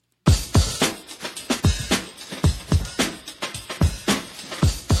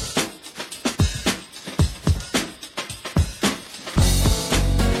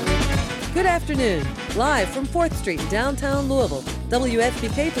afternoon, live from 4th Street in downtown Louisville.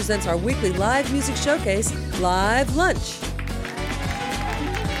 WFPK presents our weekly live music showcase, Live Lunch.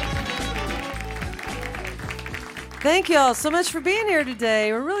 Thank you all so much for being here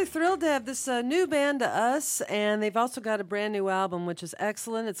today. We're really thrilled to have this new band to us, and they've also got a brand new album, which is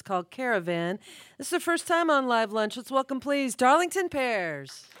excellent. It's called Caravan. This is their first time on Live Lunch. Let's welcome, please, Darlington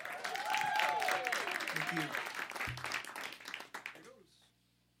Pears. Thank you.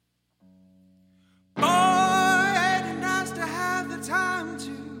 Boy, ain't it nice to have the time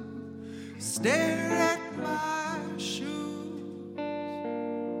to stare at my shoes.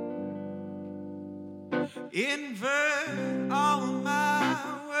 Invert all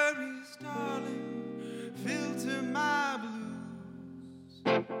my worries, darling, filter my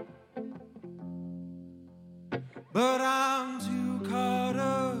blues. But I'm too caught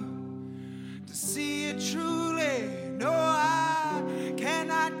up to see it truly. No, I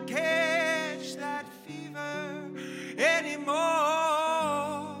cannot catch that fever anymore.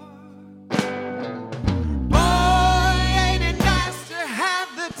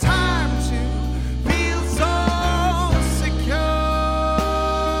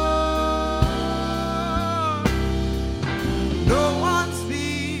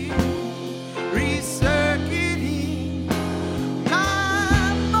 My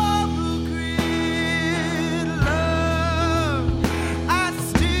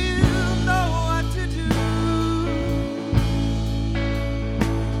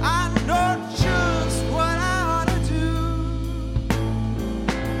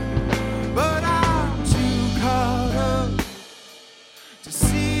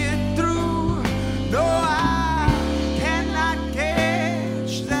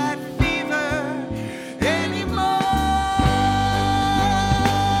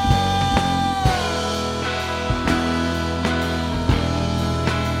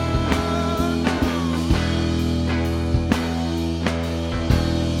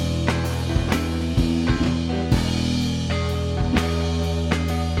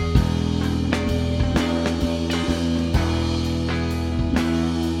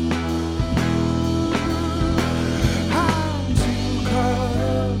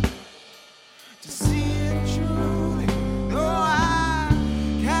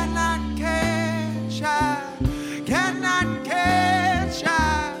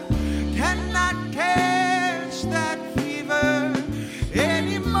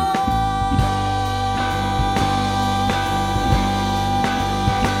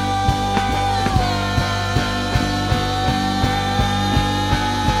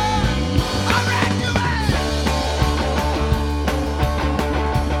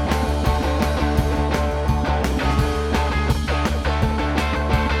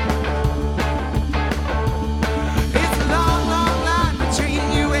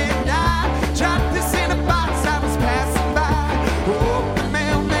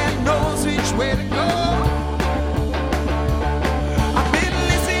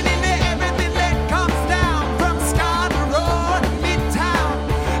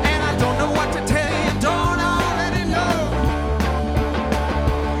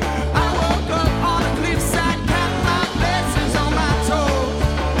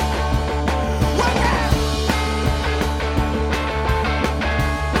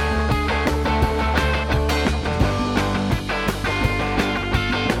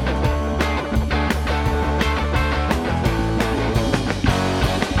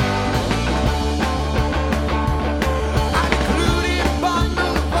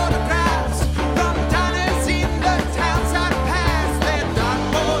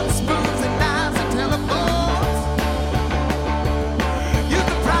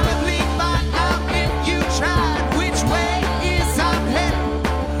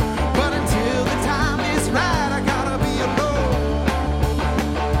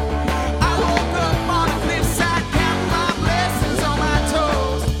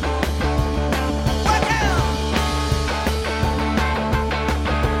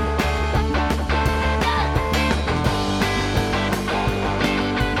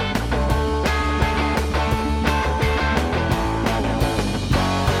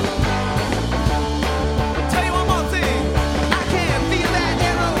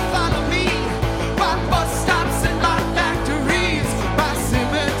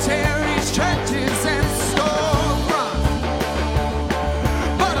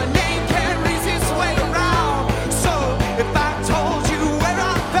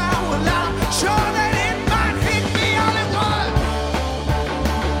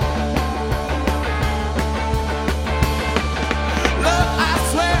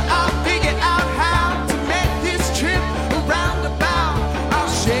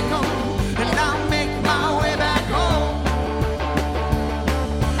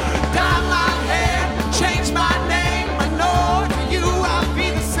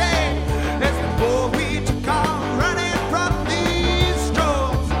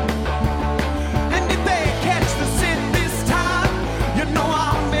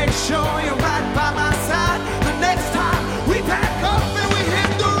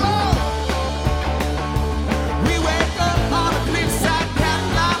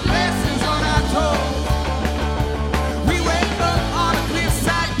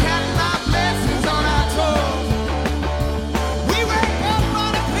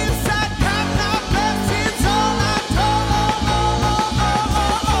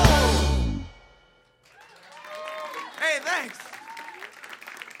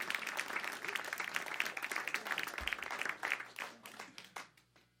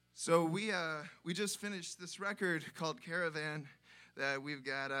So we just finished this record called Caravan that we've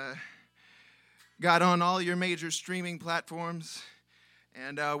got on all your major streaming platforms,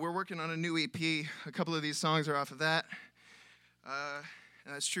 and we're working on a new EP. A couple of these songs are off of that, and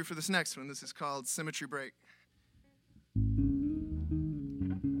that's true for this next one. This is called Symmetry Break.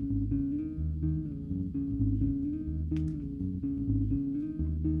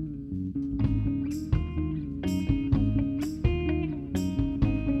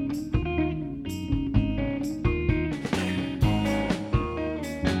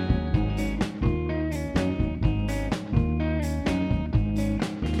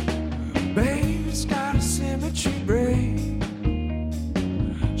 Baby's got a symmetry break.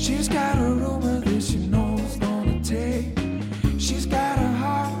 She's got a rumor that she knows gonna take. She's got a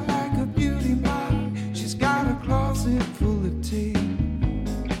heart like a beauty mark. She's got a closet full of tape.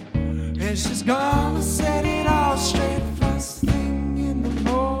 And she's gonna set it all straight first thing in the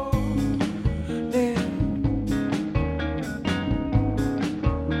morning.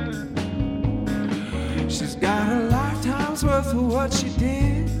 She's got a lifetime's worth of what she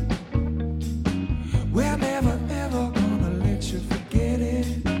did. We're never ever gonna let you forget it.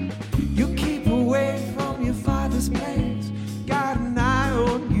 You keep away from your father's place. Got an eye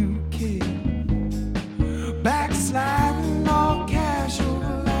on you, kid. Backsliding all casual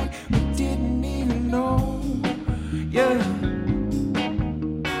like we didn't even know. Yeah.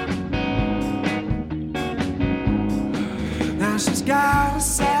 Now she's got a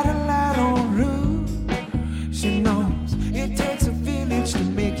satellite en route. She knows it takes a village to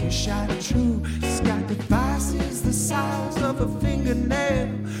make you shine true. She's got devices the size of a fingernail,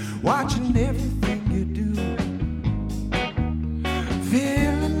 watching everything you do,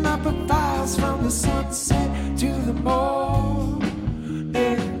 filling up her files from the sunset to the morning.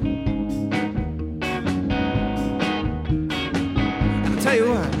 And I'll tell you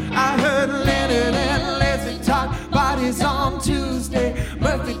what, I heard Leonard and Leslie talk bodies on Tuesday.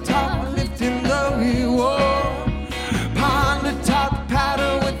 Murphy talk lifting the reward. Ponder talk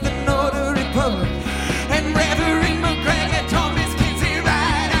powder with the notary public. And Reverend McGregor told Miss Kinsey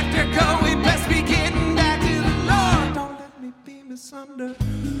right after go, we best be getting back to the Lord. Don't let me be misunderstood.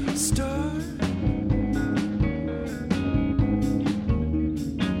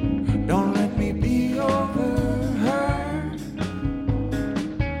 Don't let me be overheard.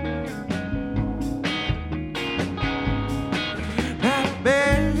 Now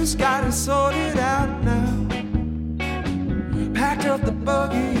Mary's got it sorted out now. Packed up the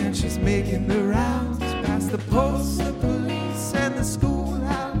buggy and she's making the rounds past the post, the police and the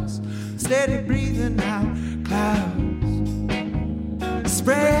schoolhouse. Steady breathing out clouds,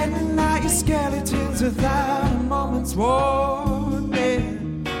 spreading out your skeletons without a moment's warning.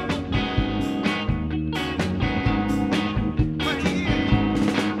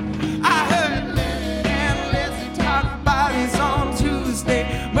 I heard Lenny and Leslie talk bodies on Tuesday.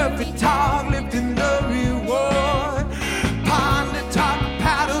 Murphy talk lifting the reward. Ponder talk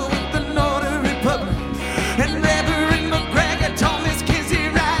powder with the notary public. And Reverend McGregor told Miss Kinsey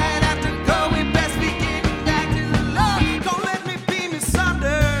right after go, we best be getting back to the Lord. Don't let me be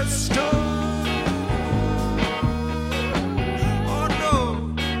misunderstood. Oh no,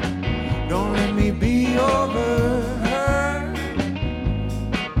 don't let me be overheard.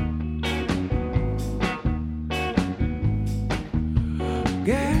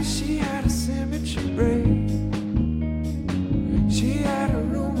 Guess she had a symmetry break. She had a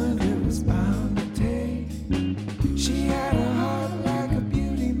rumor that was bound to take. She had a heart like a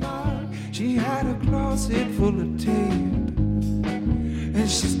beauty mark. She had a closet full of tape. And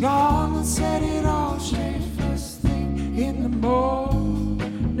she's gonna set it all straight first thing in the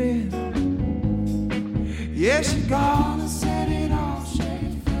morning. Yeah, she's gonna set it all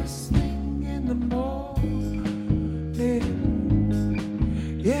straight first thing in the morning.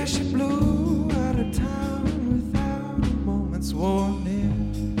 Yeah, she blew out of town without a moment's warning.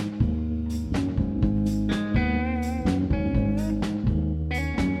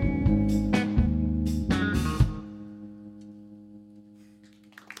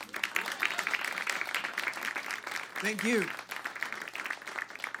 Thank you.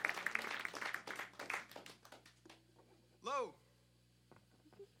 Low.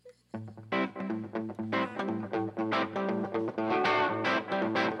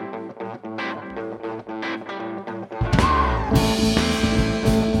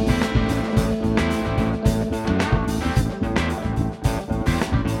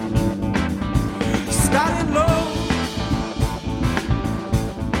 Starting low.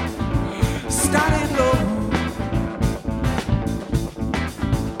 Starting low.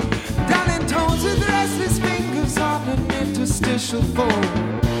 Darlington's with restless fingers on an interstitial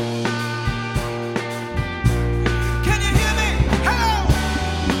fold.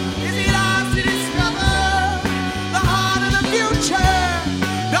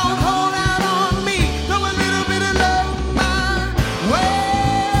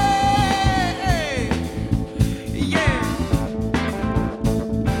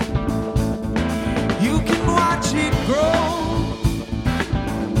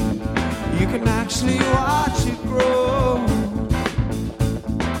 you can actually watch it grow.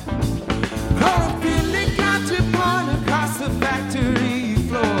 Chlorophyll counterpart across the factory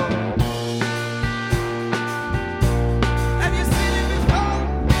floor. Have you seen it before?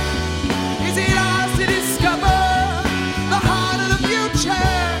 Is it ours to discover the heart of the future?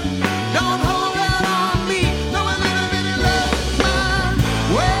 Don't hold out on me, though a little bit of love my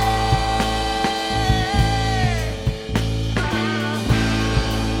way.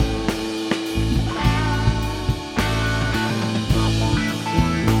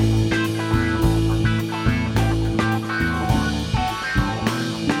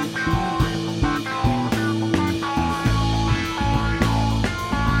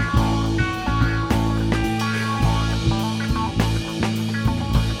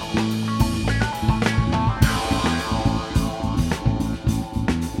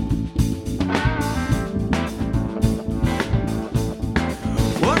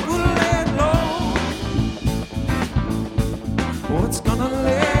 What will let low? What's gonna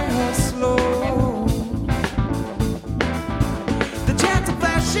let us low? The chance of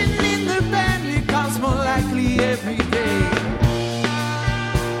flashing in the band becomes more likely every day.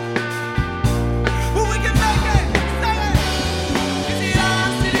 But we can make it, say it. Is it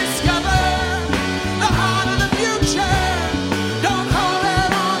ours to discover the heart of the future? Don't hold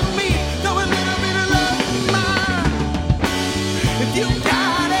out on me, though a little bit of love mine. If you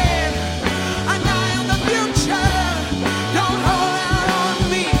got it, I die in the future. Don't hold out on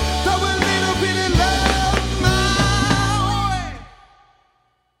me, throw a little bit of love my way.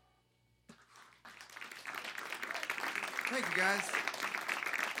 Thank you, guys.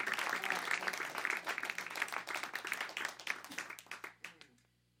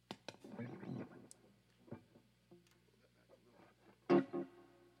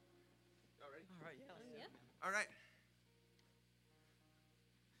 All right.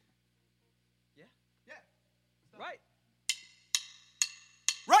 Yeah. Right.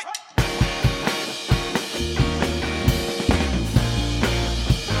 Right.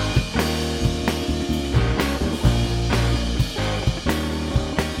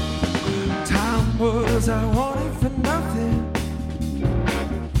 Time was I wanted for nothing,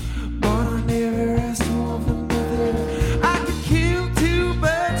 but I never asked for nothing. I could kill two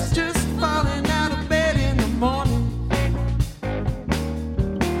birds just falling out of bed in the morning,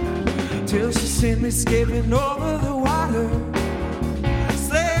 till she sent me skipping over the water,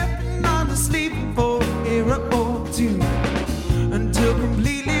 slipping on the sleeping for an era or two, until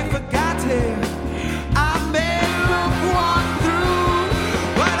completely forgot it. I may have walked through,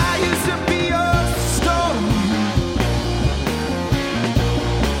 but I used to be a stone.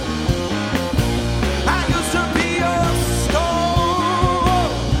 I used to be a stone.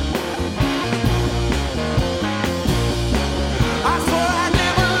 I swore I'd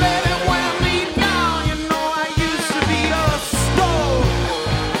never let it wear me down. You know I used to be a stone.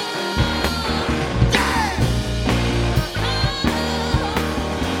 Yeah!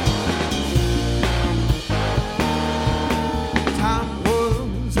 Time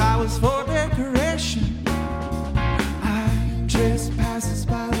was, I was for decoration. I trespassers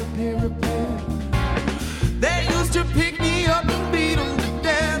by the parapet. They used to pick me up and beat 'em to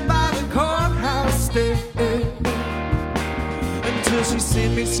death by the courthouse stairs, until she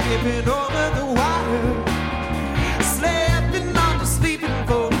sent me skipping over the water, slipping on the sleeping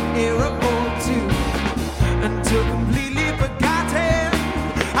for an era or two, until completely forgotten.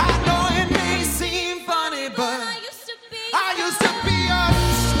 I know it may seem funny, but I used to be a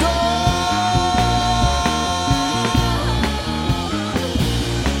stone.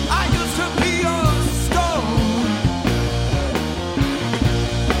 I used to be a stone.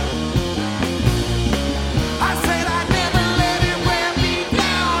 I said I'd never let it wear me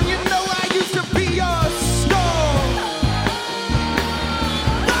down. You know I used to be a stone.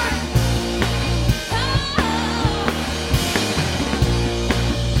 Right.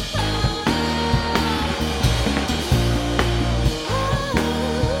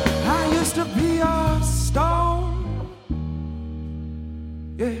 I used to be a stone.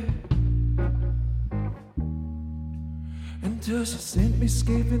 Yeah. Until she sent me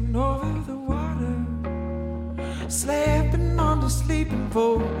skipping over the water, slapping on the sleeping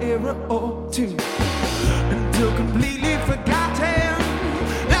for an era or two, until completely forgotten.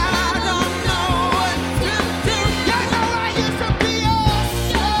 Now I don't know what to do. You know I used to be a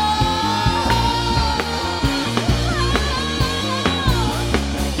stone.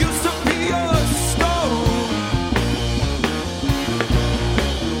 Used to be a stone.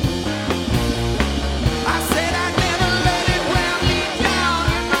 I said I'd never let it wear me down.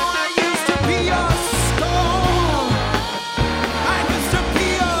 You know I used to be a stone. I used to be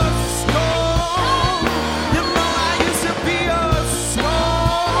a stone.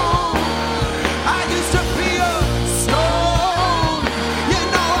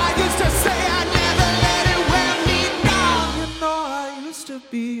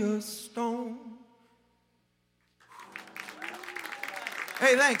 be a stone.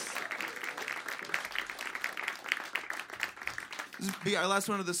 Hey, thanks. This will be our last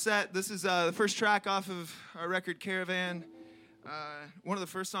one of the set. This is the first track off of our record, Caravan. One of the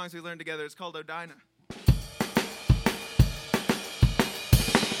first songs we learned together. It's called Odina.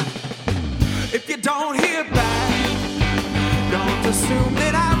 If you don't hear back, don't assume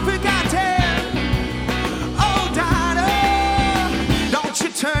that I forgot it. Oh, Dinah, don't you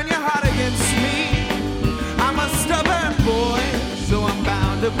turn your heart against me. I'm a stubborn boy, so I'm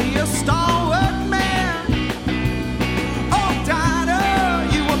bound to be a stalwart man. Oh, Dinah,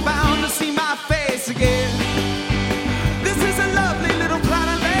 you were bound to see my face again. This is a lovely little plot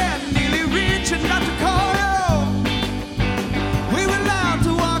of land, nearly rich enough to call your own. We were allowed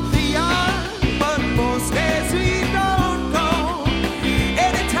to walk the yard, but most days we don't go.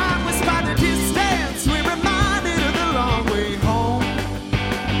 Anytime we spot the distance, we're reminded of the long way home.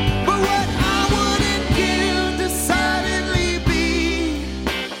 But what I wouldn't give to silently be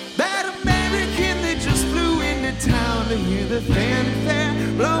that American that just flew into town to hear the fanfare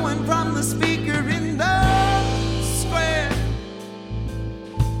blowing from the speaker in the square.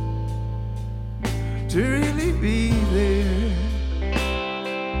 To really be there.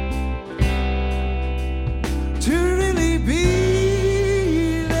 To really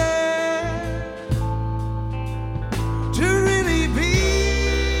be there. To really be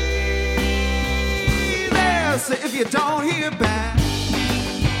there. So if you don't hear back,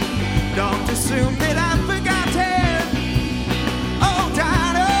 don't assume that I forgot it. Oh,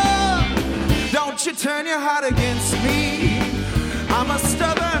 Dinah, don't you turn your heart against me. I'm a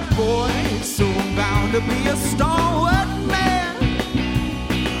stubborn boy, so I'm bound to be a stalwart man.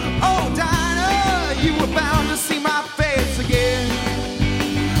 Oh, Dinah, you were bound to see my face again.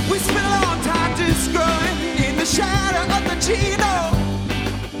 We spent a long time just growing in the shadow of the Gino.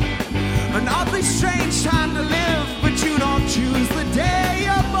 An awfully strange time to live, but you don't choose the day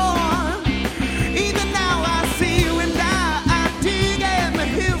you're born. Even now I see you and I dig in the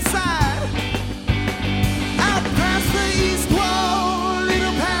hillside. Out past the east wall,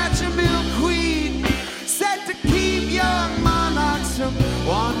 little patch of milkweed, set to keep young monarchs from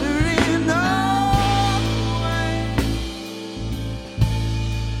wandering away.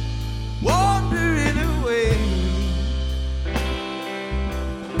 Wandering away.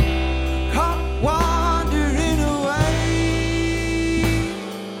 Caught wandering away.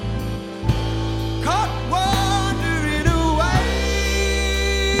 Caught wandering away.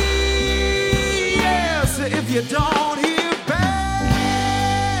 Yes, if you don't hear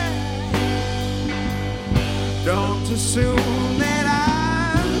back, don't assume that I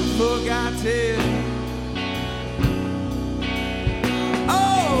forgot it.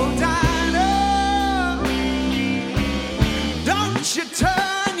 Oh, Dinah, don't you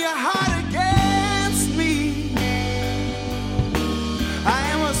turn your heart against me. I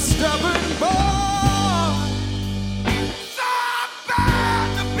am a stubborn boy, so I'm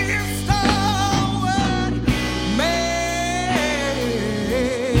bound to be a stalwart man.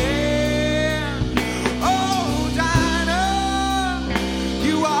 Oh, Dinah,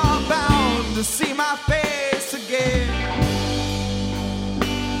 you are bound to see my face again.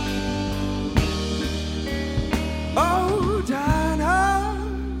 Oh, Dinah,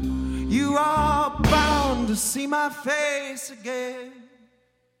 you are bound to see my face again.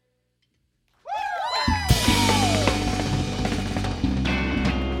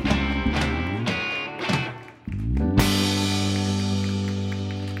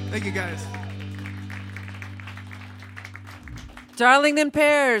 Thank you, guys. Darlington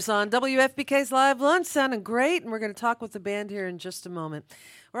Pairs on WFPK's Live Lunch, sounding great, and we're going to talk with the band here in just a moment.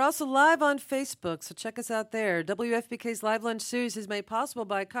 We're also live on Facebook, so check us out there. WFPK's Live Lunch series is made possible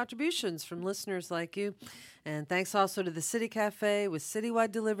by contributions from listeners like you. And thanks also to the City Cafe with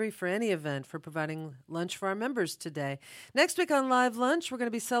citywide delivery for any event for providing lunch for our members today. Next week on Live Lunch, we're going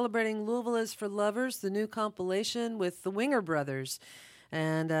to be celebrating Louisville is for Lovers, the new compilation with the Winger Brothers.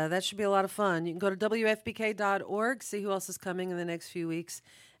 And that should be a lot of fun. You can go to WFPK.org, see who else is coming in the next few weeks,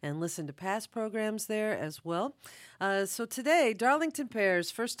 and listen to past programs there as well. So today, Darlington Pairs,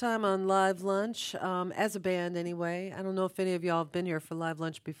 first time on Live Lunch, as a band anyway. I don't know if any of y'all have been here for Live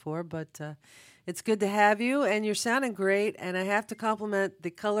Lunch before, but it's good to have you, and you're sounding great, and I have to compliment the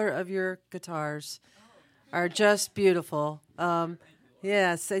color of your guitars. Are just beautiful.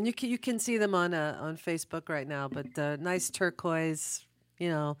 Yes, and you can see them on Facebook right now, but nice turquoise. You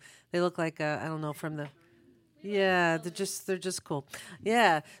know, they look like, I don't know, from the... Yeah, they're just cool.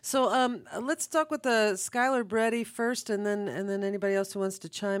 Yeah. So let's talk with Skylar Breddy first, and then anybody else who wants to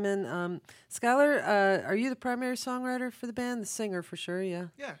chime in. Skylar, are you the primary songwriter for the band? The singer for sure. Yeah.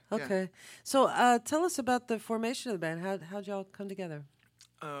 Yeah. Okay. So tell us about the formation of the band. How'd y'all come together?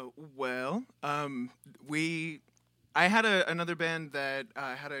 Well, I had another band that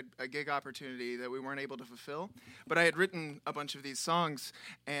had a gig opportunity that we weren't able to fulfill, but I had written a bunch of these songs,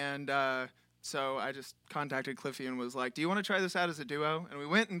 and so I just contacted Cliffy and was like, "Do you want to try this out as a duo?" And we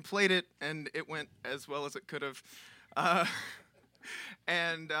went and played it, and it went as well as it could have.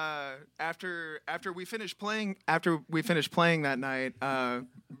 And after we finished playing that night,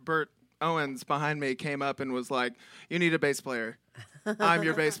 Bert Owens behind me came up and was like, "You need a bass player. I'm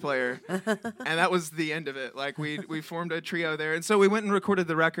your bass player." And that was the end of it. Like, we formed a trio there. And so we went and recorded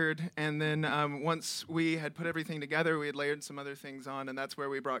the record. And then once we had put everything together, we had layered some other things on. And that's where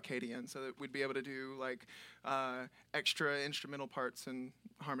we brought Katie in, so that we'd be able to do, like, extra instrumental parts and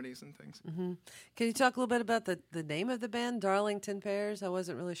harmonies and things. Mm-hmm. Can you talk a little bit about the name of the band, Darlington Pairs? I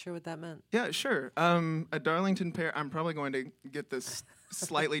wasn't really sure what that meant. Yeah, sure. A Darlington pair, I'm probably going to get this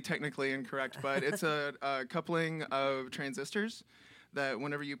slightly technically incorrect, but it's a coupling of transistors that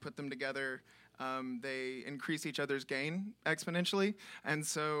whenever you put them together, they increase each other's gain exponentially. And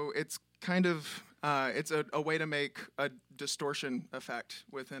so it's kind of, it's a way to make a distortion effect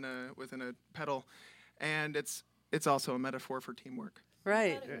within a pedal. And it's also a metaphor for teamwork.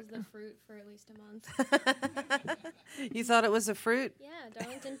 Right. I thought it was the fruit for at least a month. You thought it was a fruit? Yeah,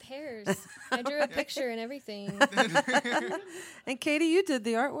 Darlington pears. I drew a picture and everything. And Katie, you did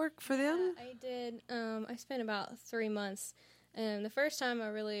the artwork for them? I did. I spent about 3 months. And the first time I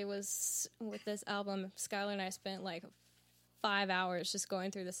really was with this album, Skylar and I spent like 5 hours just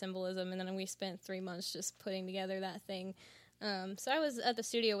going through the symbolism, and then we spent 3 months just putting together that thing. So I was at the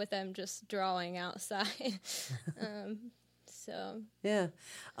studio with them just drawing outside. Yeah.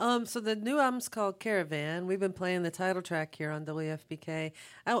 So the new album's called Caravan. We've been playing the title track here on WFPK.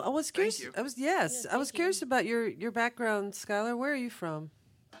 I was curious. Thank you. I was curious about your background, Skylar. Where are you from?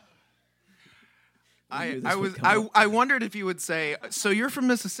 I wondered if you would say, so you're from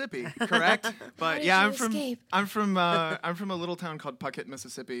Mississippi, correct? But yeah, I'm from a little town called Puckett,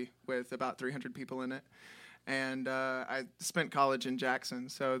 Mississippi, with about 300 people in it. And I spent college in Jackson,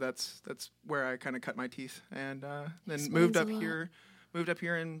 so that's where I kind of cut my teeth, and then moved up here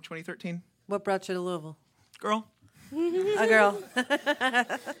in 2013. What brought you to Louisville? Girl. A girl.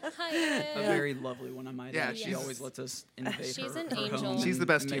 Hi, a very lovely one, I might add. She always lets us invade She's her an angel. home. She's the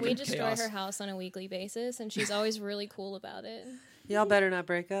best teacher. We destroy her house on a weekly basis, and she's always really cool about it. Y'all better not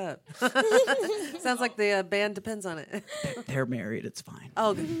break up. Sounds like the band depends on it. They're married. It's fine.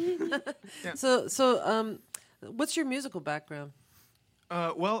 Oh, good. Yeah. So, what's your musical background?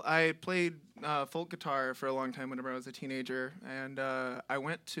 Well, I played folk guitar for a long time whenever I was a teenager, and I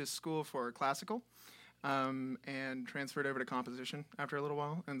went to school for classical. And transferred over to composition after a little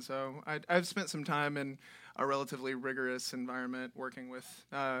while. And so I've spent some time in a relatively rigorous environment working with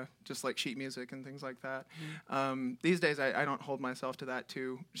just like sheet music and things like that. These days, I don't hold myself to that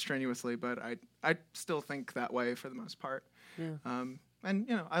too strenuously, but I still think that way for the most part. Yeah. And,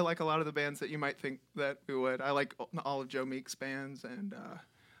 you know, I like a lot of the bands that you might think that we would. I like all of Joe Meek's bands and a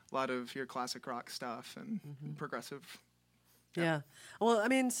lot of your classic rock stuff and progressive. Yeah. Well, I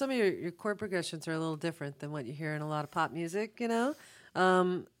mean, some of your chord progressions are a little different than what you hear in a lot of pop music, you know?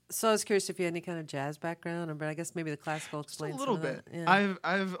 So I was curious if you had any kind of jazz background, but I guess maybe the classical explains just a little bit. Yeah.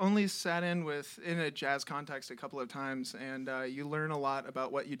 I've only sat in a jazz context a couple of times, and you learn a lot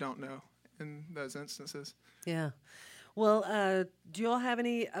about what you don't know in those instances. Yeah. Well, do you all have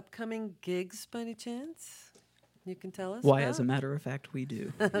any upcoming gigs by any chance? You can tell us. Why, about? as a matter of fact, we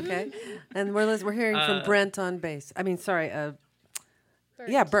do. Okay. And we're hearing from Brent on bass. I mean, sorry. Bert.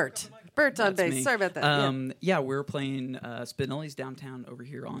 Yeah, Bert. Bert on That's bass. me. Sorry about that. Yeah, we're playing Spinelli's downtown over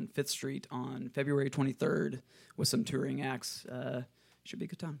here on 5th Street on February 23rd with some touring acts. Should be a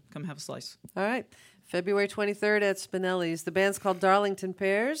good time. Come have a slice. All right. February 23rd at Spinelli's. The band's called Darlington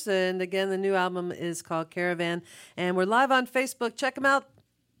Pairs. And again, the new album is called Caravan. And we're live on Facebook. Check them out.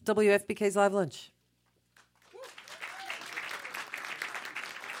 WFPK's Live Lunch.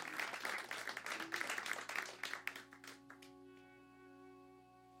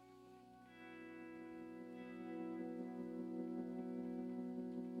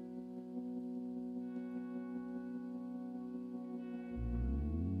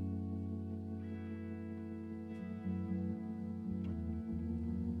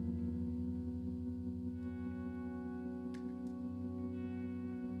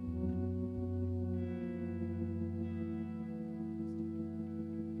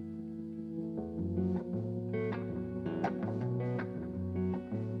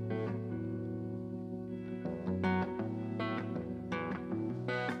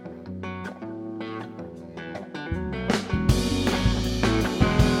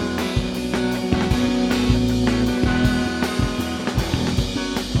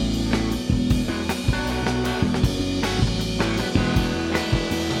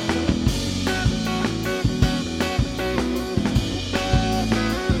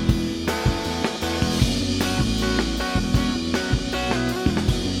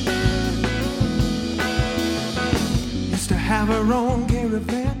 our own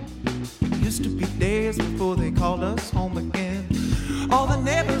caravan. Used to be days before they called us home again. All the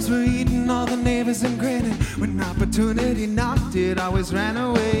neighbors were eating, all the neighbors and grinning. When opportunity knocked, it always ran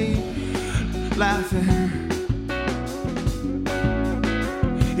away, laughing.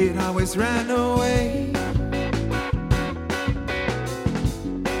 It always ran away.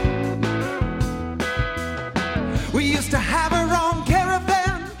 We used to have our own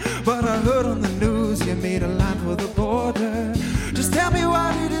caravan, but I heard on the news you made a line for the border. Just tell me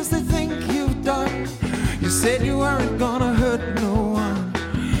what it is they think you've done. You said you weren't gonna hurt no one.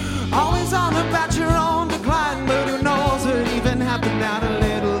 Always on about your own decline, but who knows what even happened down a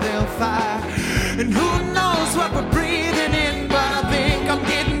little they'll fire. And who knows what we're breathing in, but I think I'm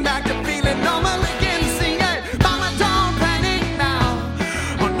getting back to feeling normal again. Sing it, mama, don't panic now.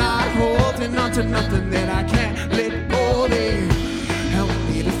 I'm not holding on to nothing that I can't let go. They help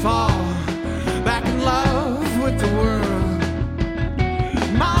me to fall back in love with the world.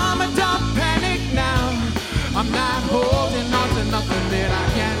 Mama, don't panic now. I'm not holding on to nothing that I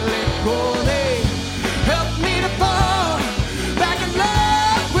can't let go. They help me to fall back in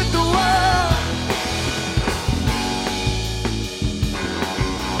love with the world.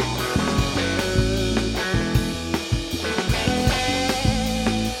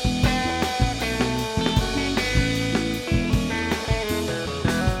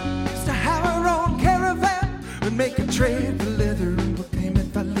 Used to have our own caravan and make a trade for leather and proclaim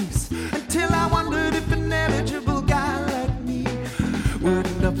it by lease. Until I wondered if an eligible guy like me would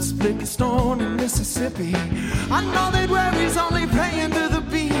end up splitting stone in Mississippi. I know that worry's only praying to the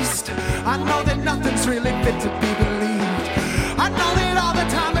beast. I know that nothing's really fit to be believed. I know that all the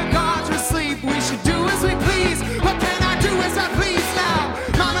time the gods are asleep, we should do as we please. What can I do as I please now?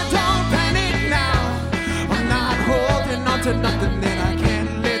 Mama, don't panic now. I'm not holding on to nothing that I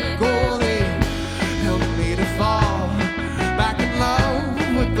can't let go. They help me to fall back in love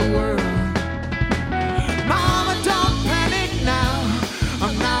with the world. Mama, don't panic now.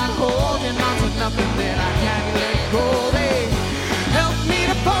 I'm not holding on to nothing that I can't let go. They help me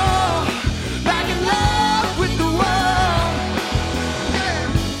to fall back in love with the world. Yeah.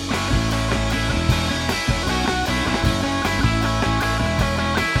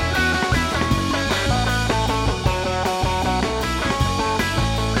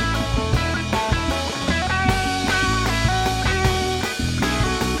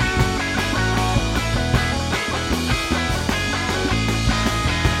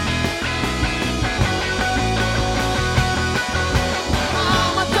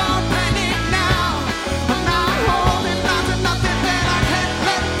 Mama, don't panic now. I'm not holding on to nothing that I can't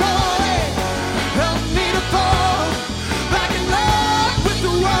let go. They help me to fall back in love with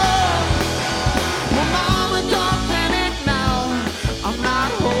the world. Well, mama, don't panic now. I'm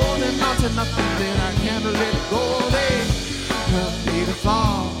not holding on to nothing that I can't let go. They help me to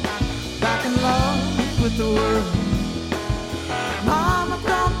fall back in love with the world. Mama,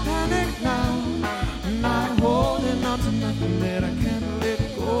 don't panic now. I'm not holding on to nothing that I can't let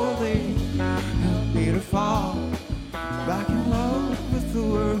go. They help me to fall back in love with the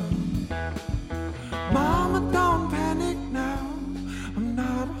world. Mama, don't panic now. I'm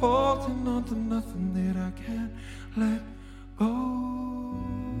not holding on to nothing that I can't let go.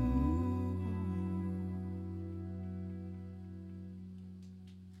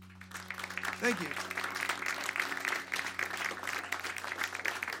 Thank you.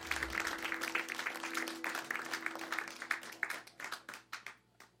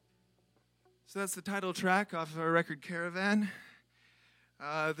 So that's the title track off of our record Caravan.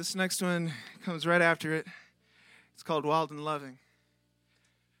 This next one comes right after it. It's called Wild and Loving.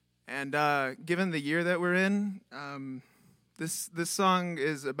 And given the year that we're in, this song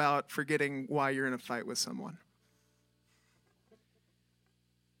is about forgetting why you're in a fight with someone.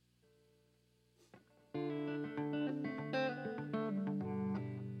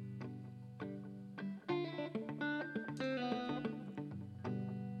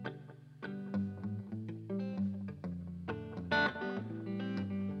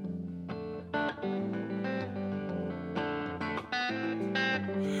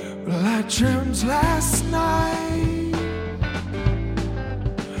 Well, I dreamt last night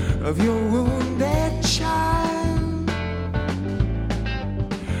of your wounded child,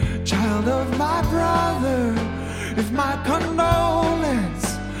 child of my brother. If my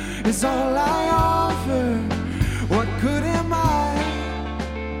condolence is all I offer, what good am I?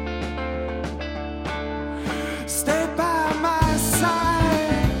 Stay by my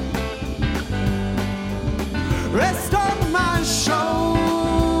side, rest on my shoulder.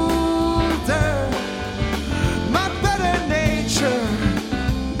 My better nature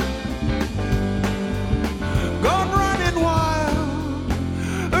gone running wild.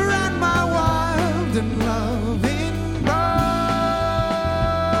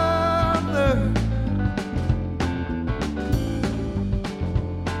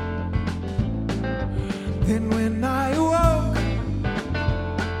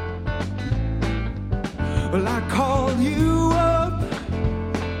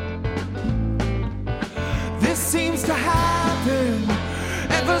 used to happen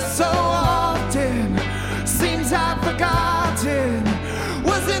ever so often. Seems I've forgotten.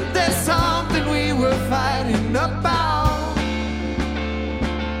 Wasn't there something we were fighting about?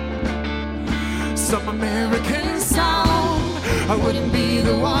 Some American sound. I wouldn't be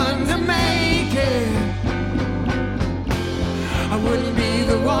the one to make it. I wouldn't be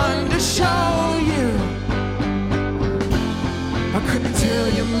the one to show you. I couldn't tell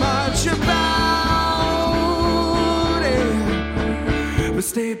you much about it, but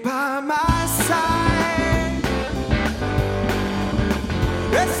stay by my side.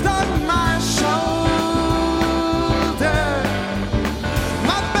 Rest on my shoulder,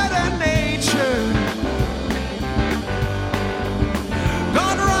 my better nature,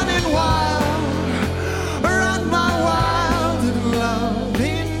 gone running wild, run my wild and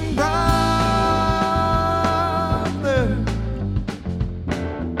loving brother.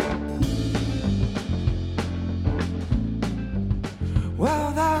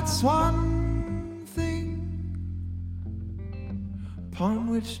 Well, that's one thing upon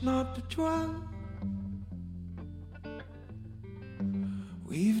which not to dwell.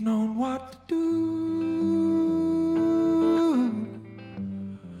 We've known what to do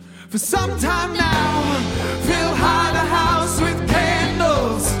for some time now. Fill high the house with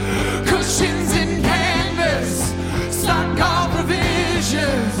candles, cushions and canvas, stock all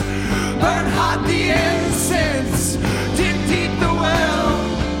provisions, burn hot the incense, dig deep the well.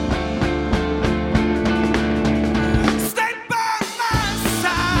 Stay by my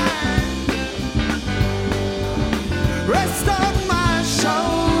side, rest on my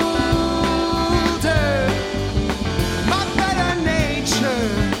shoulder, my better nature,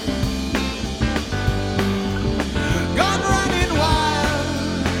 gone running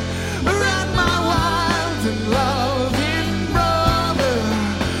wild, around my wild and loving brother,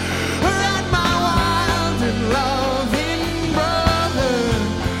 around my wild and loving brother,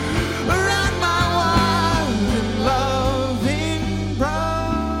 around my wild and loving brother.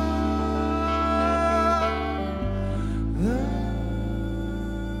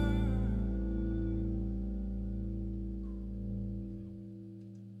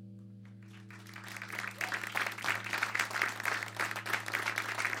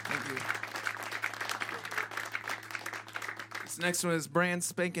 Thank you. This next one is brand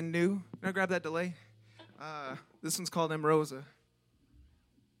spanking new. Can I grab that delay? This one's called M. Rosa.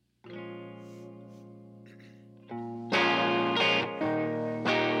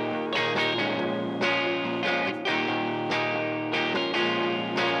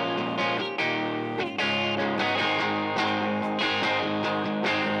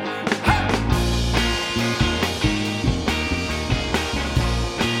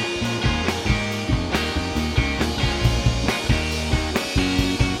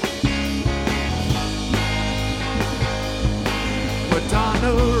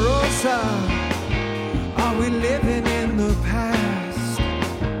 Madonna Rosa, are we living in the past?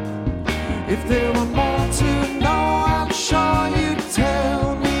 If there were more to know, I'm sure you'd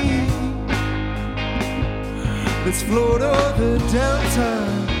tell me. Let's float over the Delta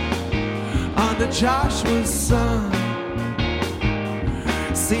under Joshua's sun.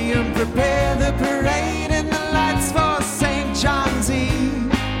 See him prepare the parade and the lights for St. John's Eve.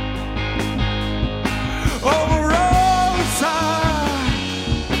 Oh, Rosa,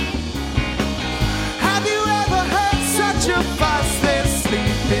 have you ever heard such a fuss? There's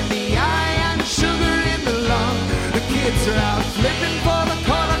sleep in the eye and sugar in the lung. The kids are out flipping for the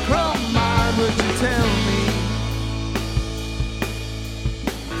corner chrome. My, would you tell me?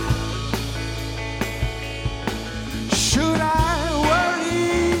 Should I worry?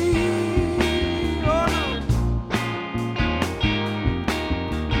 Oh no.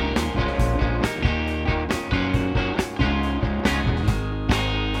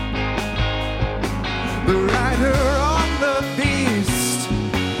 The rider on the beast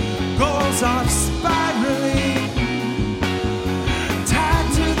goes off spiraling, tied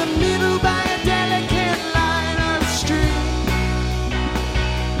to the middle by a delicate line of string.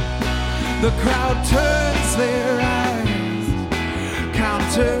 The crowd turns their eyes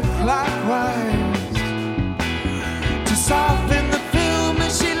counterclockwise to soften the film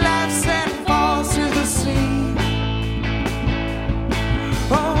as she laughs and falls to the sea.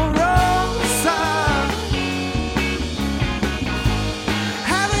 Oh, Rosa,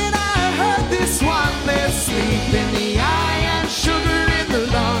 haven't I heard this one? There's sleep in the eye and sugar in the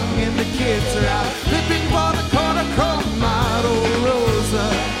lung, and the kids are out flipping for the corner chrome model. Rosa,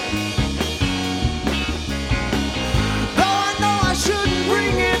 though I know I shouldn't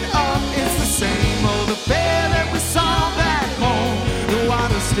bring it up, it's the same old affair that we saw back home. The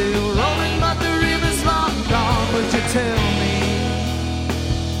water's still rolling, but the river's long gone. Would you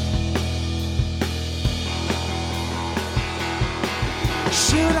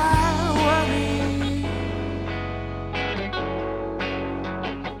Should I worry?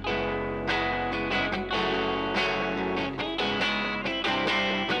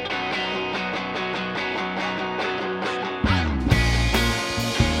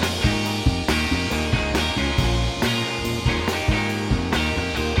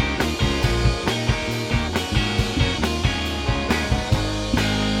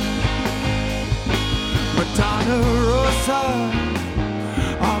 Madonna Rosa,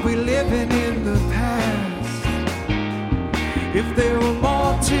 are we living in the past? If there were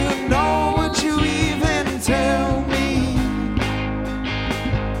more to know, would you even tell me?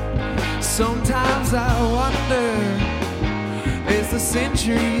 Sometimes I wonder, as the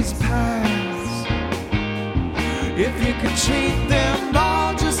centuries pass, if you could treat them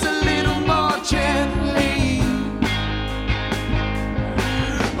all just a little more gently.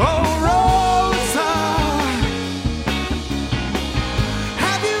 Oh, Rosa,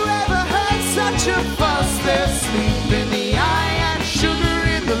 have you ever heard such a fuss? There's sleep in the eye and sugar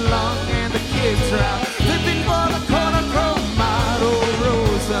in the lung, and the kids are out flipping for the corner chromate. Oh,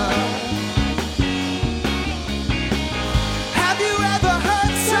 Rosa, have you ever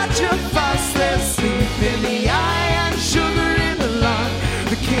heard such a fuss? There's sleep in the eye and sugar in the lung.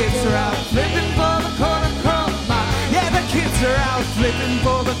 The kids are out flipping for the corner chroma. Yeah, the kids are out flipping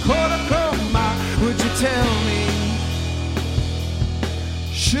for the corner chroma. Would you tell me?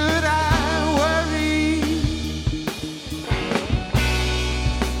 Should I worry?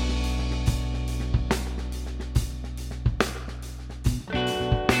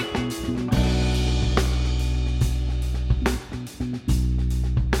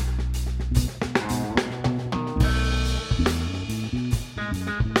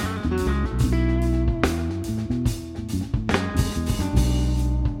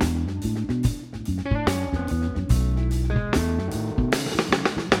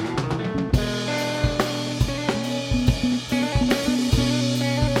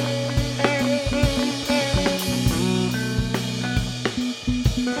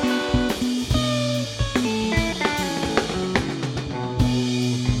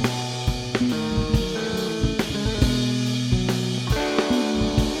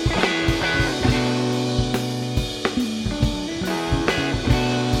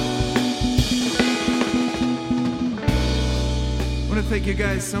 Thank you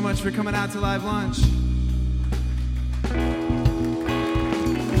guys so much for coming out to Live Lunch.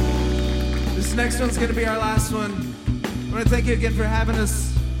 This next one's gonna be our last one. I want to thank you again for having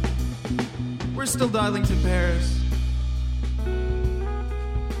us. We're still Darlington, Paris.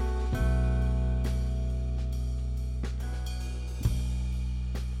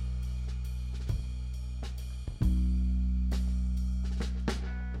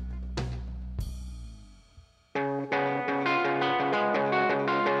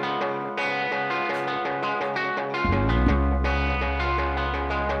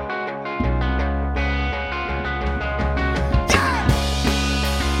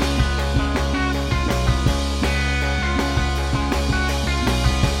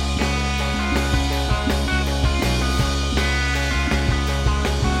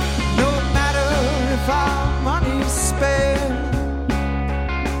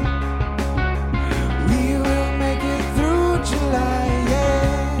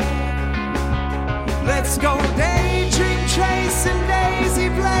 Let's go daydream chasing, daisy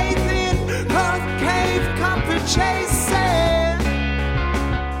blazing, Perth cave comfort chasing.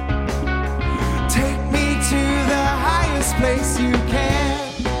 Take me to the highest place you can.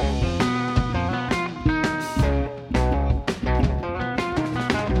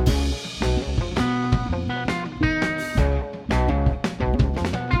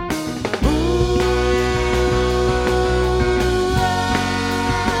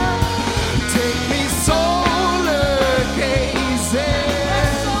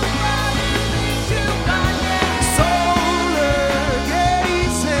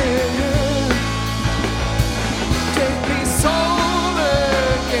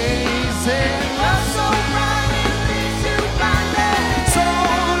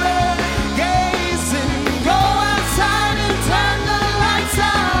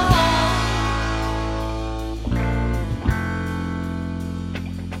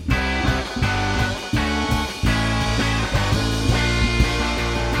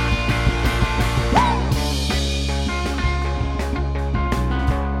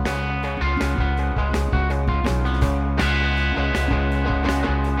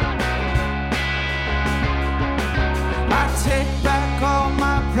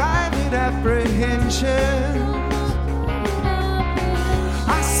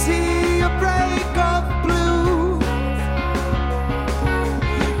 I see a break of blue.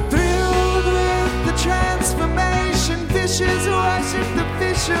 fishes worship the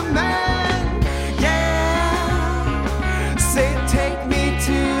fisherman. Yeah, say take me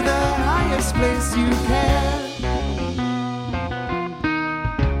to the highest place you can.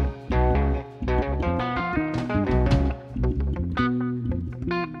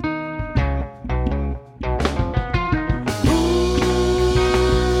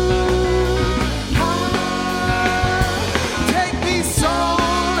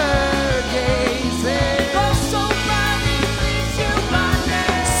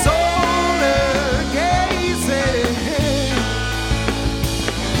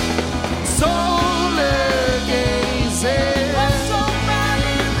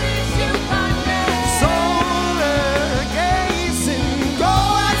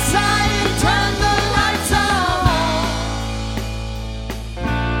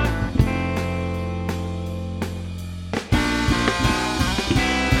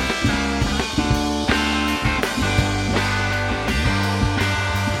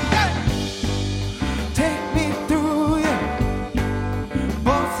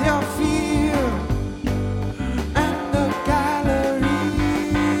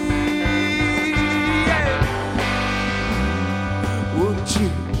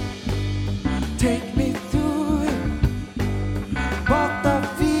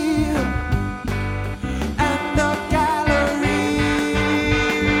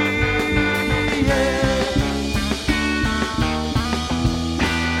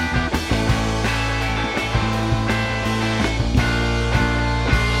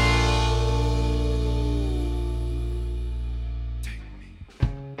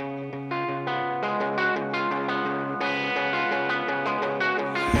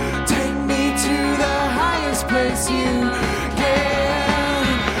 Place you can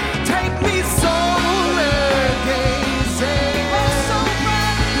take me solar gazing, solar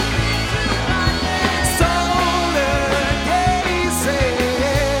gazing,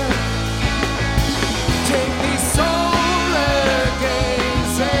 take me solar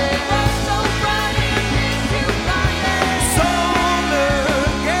gazing, solar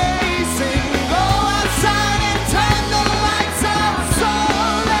gazing, go outside and turn the lights out,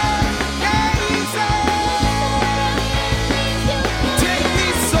 solar gazing.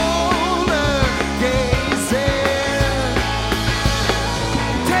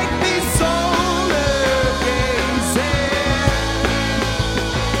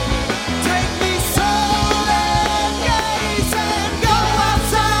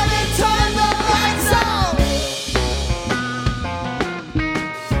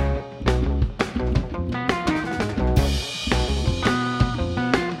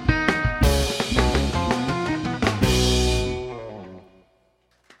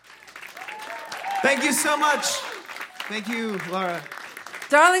 Thank you so much. Thank you, Laura.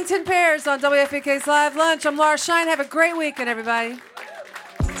 Darlington Pairs on WFPK's Live Lunch. I'm Laura Shine. Have a great weekend, everybody.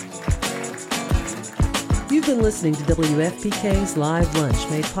 You've been listening to WFPK's Live Lunch,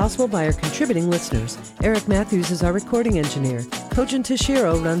 made possible by our contributing listeners. Eric Matthews is our recording engineer. Kojin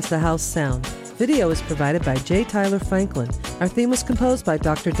Toshiro runs the house sound. Video is provided by J. Tyler Franklin. Our theme was composed by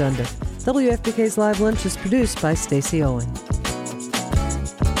Dr. Dundick. WFPK's Live Lunch is produced by Stacey Owen.